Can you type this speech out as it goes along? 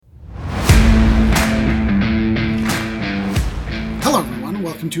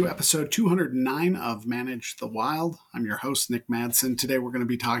Welcome to episode 209 of Manage the Wild. I'm your host, Nick Madsen. Today we're going to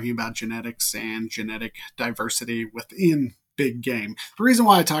be talking about genetics and genetic diversity within big game. The reason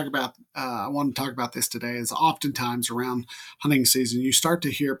why I want to talk about this today is oftentimes around hunting season, you start to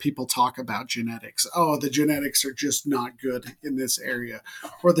hear people talk about genetics. Oh, the genetics are just not good in this area,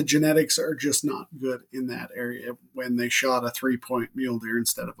 or the genetics are just not good in that area when they shot a 3-point mule deer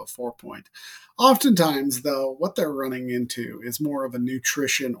instead of a 4-point. Oftentimes, though, what they're running into is more of a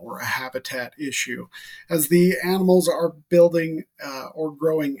nutrition or a habitat issue. As the animals are building or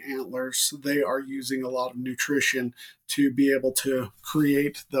growing antlers, they are using a lot of nutrition to be able to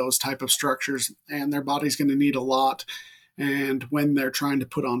create those type of structures, and their body's going to need a lot. And when they're trying to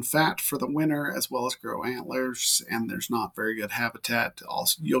put on fat for the winter as well as grow antlers, and there's not very good habitat,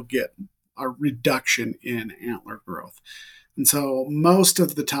 also you'll get a reduction in antler growth. And so most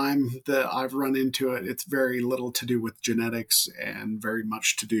of the time that I've run into it, it's very little to do with genetics and very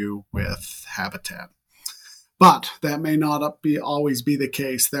much to do with habitat. But that may not always be the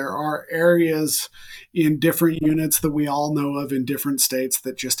case. There are areas in different units that we all know of in different states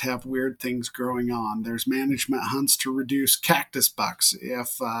that just have weird things growing on. There's management hunts to reduce cactus bucks.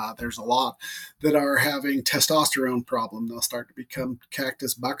 If there's a lot that are having testosterone problem, they'll start to become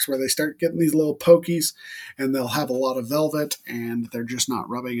cactus bucks where they start getting these little pokies and they'll have a lot of velvet and they're just not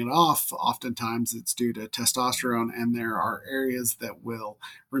rubbing it off. Oftentimes it's due to testosterone, and there are areas that will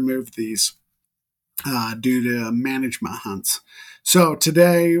remove these due to management hunts. So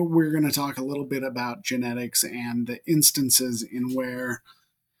today we're going to talk a little bit about genetics and the instances in where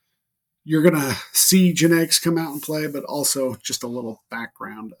you're going to see genetics come out and play, but also just a little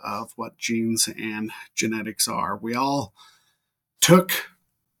background of what genes and genetics are. We all took,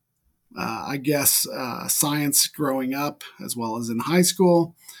 science growing up as well as in high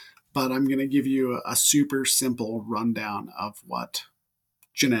school, but I'm going to give you a super simple rundown of what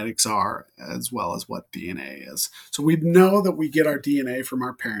genetics are as well as what DNA is. So we know that we get our DNA from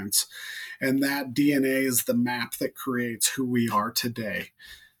our parents, and that DNA is the map that creates who we are today,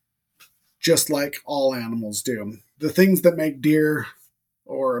 just like all animals do. The things that make deer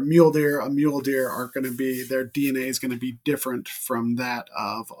or a mule deer are going to be, their DNA is going to be different from that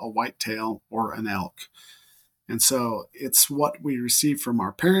of a whitetail or an elk. And so it's what we receive from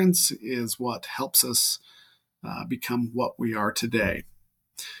our parents is what helps us become what we are today.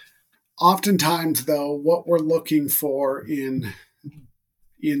 Oftentimes, though, what we're looking for in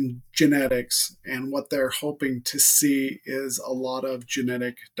genetics and what they're hoping to see is a lot of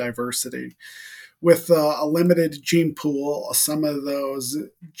genetic diversity. With a limited gene pool, some of those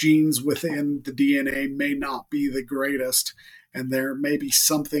genes within the DNA may not be the greatest, and there may be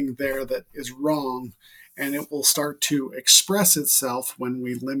something there that is wrong, and it will start to express itself when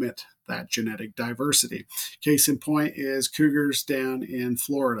we limit that genetic diversity. Case in point is cougars down in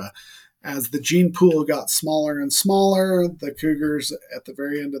Florida. As the gene pool got smaller and smaller, the cougars at the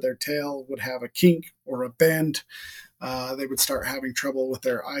very end of their tail would have a kink or a bend. They would start having trouble with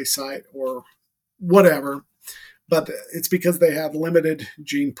their eyesight or whatever. But it's because they had limited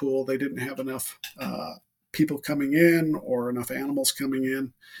gene pool. They didn't have enough people coming in or enough animals coming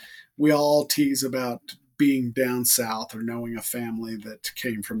in. We all tease about being down south or knowing a family that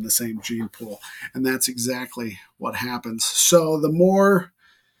came from the same gene pool. And that's exactly what happens. So the more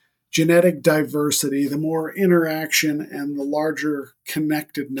genetic diversity, the more interaction and the larger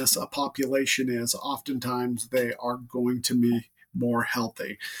connectedness a population is, oftentimes they are going to be more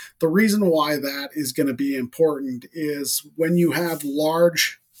healthy. The reason why that is going to be important is when you have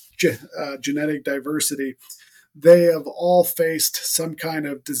large genetic diversity, they have all faced some kind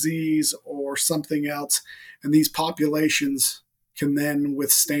of disease or something else, and these populations can then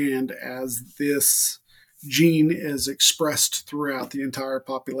withstand as this gene is expressed throughout the entire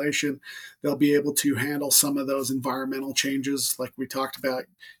population. They'll be able to handle some of those environmental changes like we talked about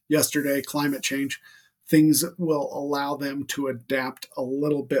yesterday, climate change. Things will allow them to adapt a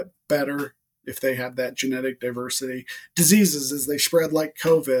little bit better if they have that genetic diversity. Diseases as they spread like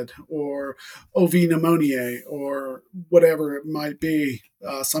COVID or OV pneumoniae or whatever it might be,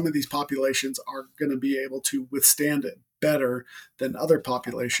 some of these populations are going to be able to withstand it better than other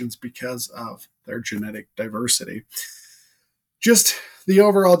populations because of their genetic diversity. Just the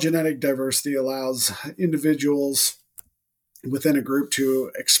overall genetic diversity allows individuals within a group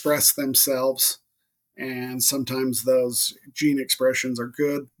to express themselves, and sometimes those gene expressions are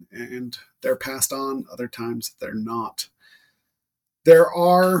good and they're passed on, other times they're not. There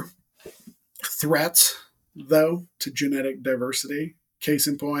are threats, though, to genetic diversity. Case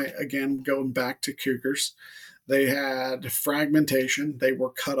in point, again, going back to cougars, they had fragmentation. They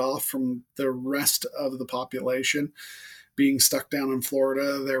were cut off from the rest of the population. being stuck down in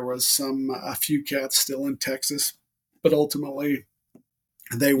Florida. There was a few cats still in Texas, but ultimately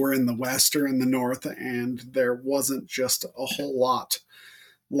they were in the west or in the north, and there wasn't just a whole lot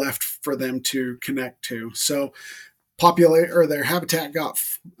left for them to connect to. So their habitat got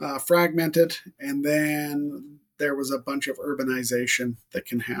fragmented, and then there was a bunch of urbanization that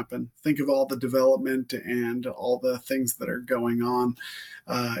can happen. Think of all the development and all the things that are going on.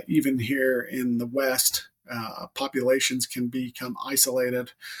 Even here in the West, populations can become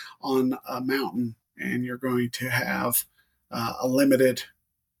isolated on a mountain, and you're going to have a limited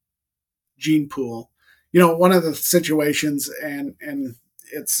gene pool. One of the situations, and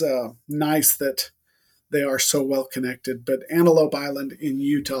it's nice that they are so well connected, but Antelope Island in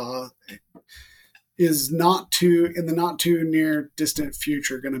Utah is in the not too near distant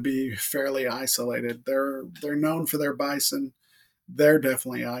future going to be fairly isolated. They're known for their bison. They're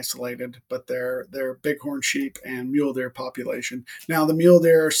definitely isolated, but they're bighorn sheep and mule deer population. Now the mule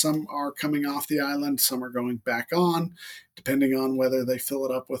deer, some are coming off the island, some are going back on, depending on whether they fill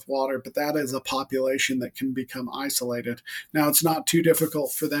it up with water. But that is a population that can become isolated. Now it's not too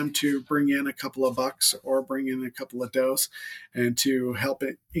difficult for them to bring in a couple of bucks or bring in a couple of does, and to help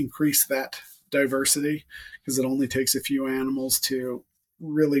it increase that diversity, because it only takes a few animals to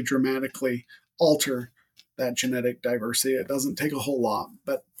really dramatically alter that genetic diversity. It doesn't take a whole lot,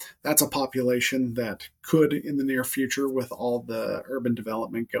 but that's a population that could, in the near future, with all the urban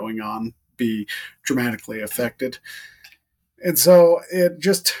development going on, be dramatically affected. And so it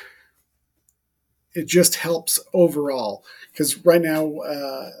just helps overall, because right now,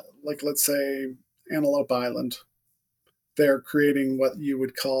 like let's say Antelope Island, they're creating what you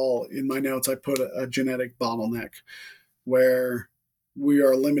would call, in my notes, I put a genetic bottleneck, where we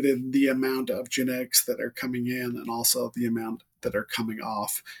are limited the amount of genetics that are coming in and also the amount that are coming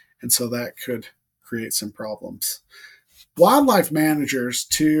off. And so that could create some problems. Wildlife managers,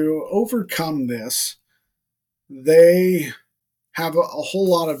 to overcome this, they have a whole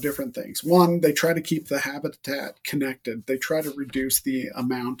lot of different things. One, they try to keep the habitat connected. They try to reduce the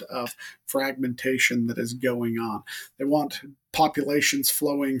amount of fragmentation that is going on. They want populations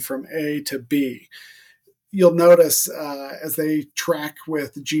flowing from A to B. You'll notice as they track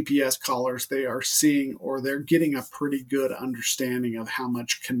with GPS collars, they are seeing, or they're getting a pretty good understanding of how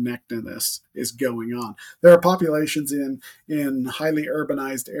much connectedness is going on. There are populations in highly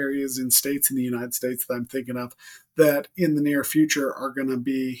urbanized areas in states in the United States that I'm thinking of that in the near future are going to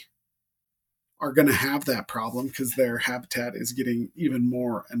have that problem, because their habitat is getting even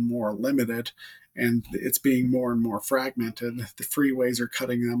more and more limited, and it's being more and more fragmented. The freeways are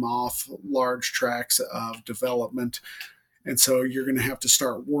cutting them off, large tracts of development. And so you're going to have to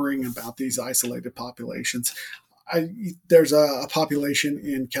start worrying about these isolated populations. There's a population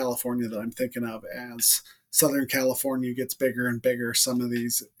in California that I'm thinking of. As Southern California gets bigger and bigger, some of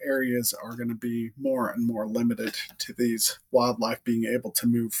these areas are going to be more and more limited to these wildlife being able to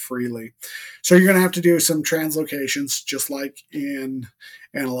move freely. So you're going to have to do some translocations, just like in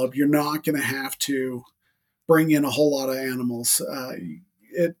antelope. You're not going to have to bring in a whole lot of animals.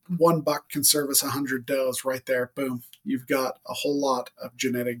 One buck can service 100 does right there. Boom. You've got a whole lot of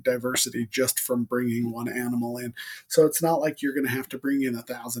genetic diversity just from bringing one animal in. So it's not like you're going to have to bring in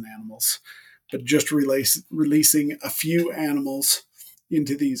 1,000 animals, but just releasing a few animals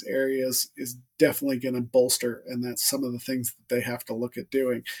into these areas is definitely going to bolster, and that's some of the things that they have to look at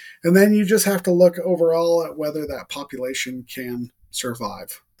doing. And then you just have to look overall at whether that population can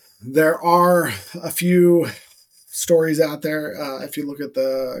survive. There are a few stories out there. If you look at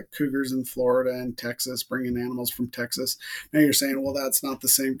the cougars in Florida and Texas, bringing animals from Texas, now you're saying, well, that's not the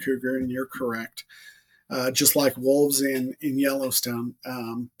same cougar, and you're correct. Just like wolves in Yellowstone.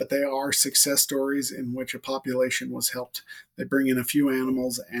 But they are success stories in which a population was helped. They bring in a few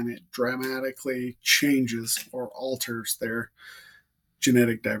animals and it dramatically changes or alters their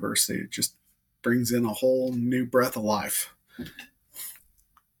genetic diversity. It just brings in a whole new breath of life.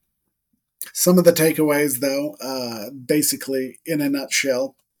 Some of the takeaways, though, basically, in a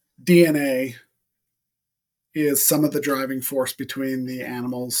nutshell, DNA is some of the driving force between the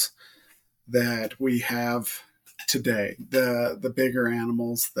animals that we have today. The bigger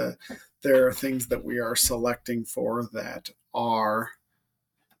animals, there are things that we are selecting for that are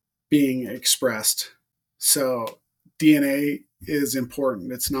being expressed. So DNA is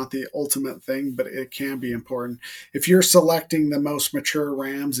important. It's not the ultimate thing, but it can be important. If you're selecting the most mature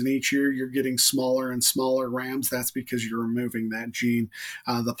rams and each year you're getting smaller and smaller rams, that's because you're removing that gene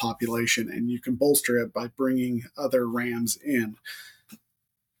out of the population, and you can bolster it by bringing other rams in.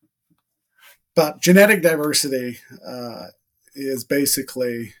 But genetic diversity is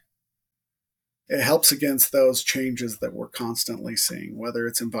basically it helps against those changes that we're constantly seeing, whether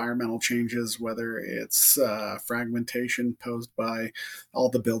it's environmental changes, whether it's fragmentation posed by all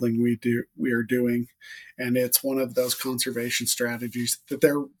the building we are doing, and it's one of those conservation strategies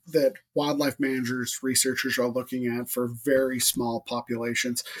that wildlife managers, researchers are looking at for very small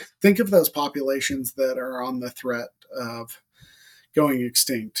populations. Think of those populations that are on the threat of going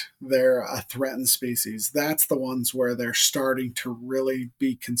extinct. They're a threatened species. That's the ones where they're starting to really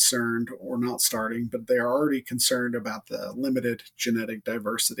be concerned, or not starting, but they're already concerned about the limited genetic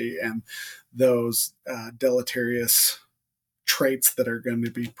diversity and those deleterious traits that are going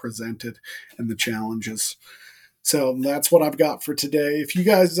to be presented and the challenges. So that's what I've got for today. If you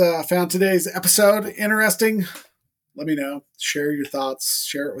guys found today's episode interesting, let me know. Share your thoughts.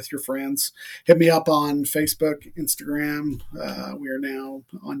 Share it with your friends. Hit me up on Facebook, Instagram. We are now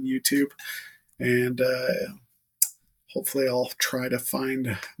on YouTube. And hopefully, I'll try to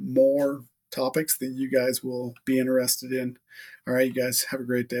find more topics that you guys will be interested in. All right, you guys, have a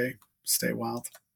great day. Stay wild.